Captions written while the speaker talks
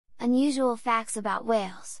Unusual facts about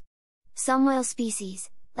whales. Some whale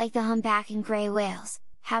species, like the humpback and gray whales,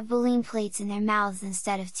 have baleen plates in their mouths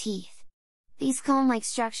instead of teeth. These cone-like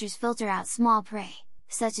structures filter out small prey,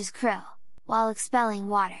 such as krill, while expelling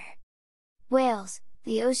water. Whales,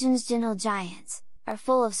 the ocean's gentle giants, are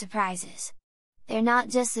full of surprises. They're not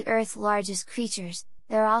just the Earth's largest creatures,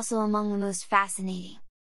 they're also among the most fascinating.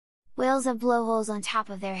 Whales have blowholes on top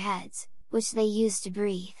of their heads, which they use to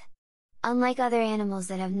breathe. Unlike other animals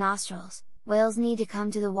that have nostrils, whales need to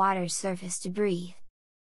come to the water's surface to breathe.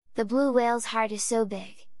 The blue whale's heart is so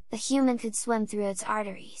big, a human could swim through its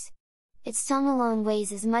arteries. Its tongue alone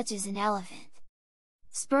weighs as much as an elephant.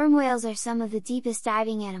 Sperm whales are some of the deepest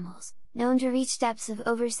diving animals, known to reach depths of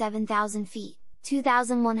over 7,000 feet,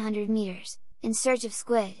 2,100 meters, in search of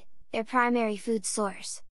squid, their primary food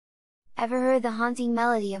source. Ever heard the haunting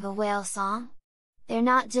melody of a whale song? They're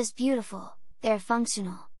not just beautiful, they're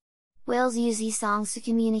functional. Whales use these songs to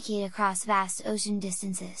communicate across vast ocean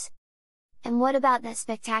distances. And what about that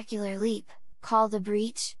spectacular leap, called a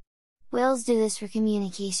breach? Whales do this for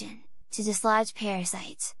communication, to dislodge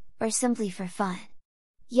parasites, or simply for fun.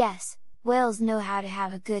 Yes, whales know how to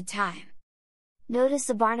have a good time. Notice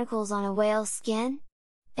the barnacles on a whale's skin?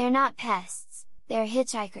 They're not pests, they're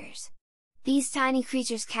hitchhikers. These tiny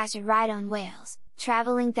creatures catch a ride on whales,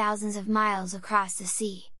 traveling thousands of miles across the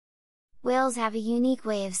sea. Whales have a unique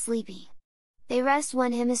way of sleeping. They rest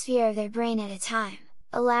one hemisphere of their brain at a time,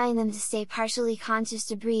 allowing them to stay partially conscious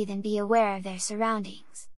to breathe and be aware of their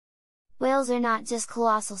surroundings. Whales are not just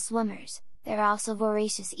colossal swimmers, they're also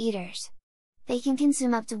voracious eaters. They can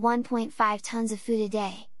consume up to 1.5 tons of food a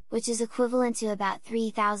day, which is equivalent to about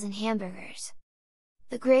 3,000 hamburgers.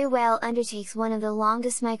 The gray whale undertakes one of the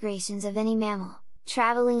longest migrations of any mammal,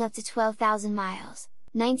 traveling up to 12,000 miles,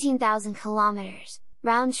 19,000 kilometers,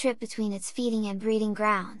 round trip between its feeding and breeding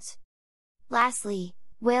grounds. Lastly,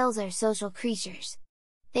 whales are social creatures.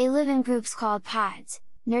 They live in groups called pods,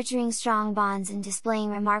 nurturing strong bonds and displaying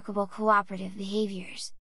remarkable cooperative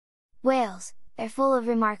behaviors. Whales, they're full of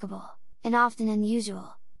remarkable, and often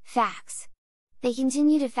unusual, facts. They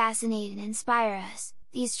continue to fascinate and inspire us,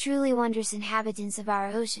 these truly wondrous inhabitants of our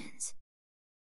oceans.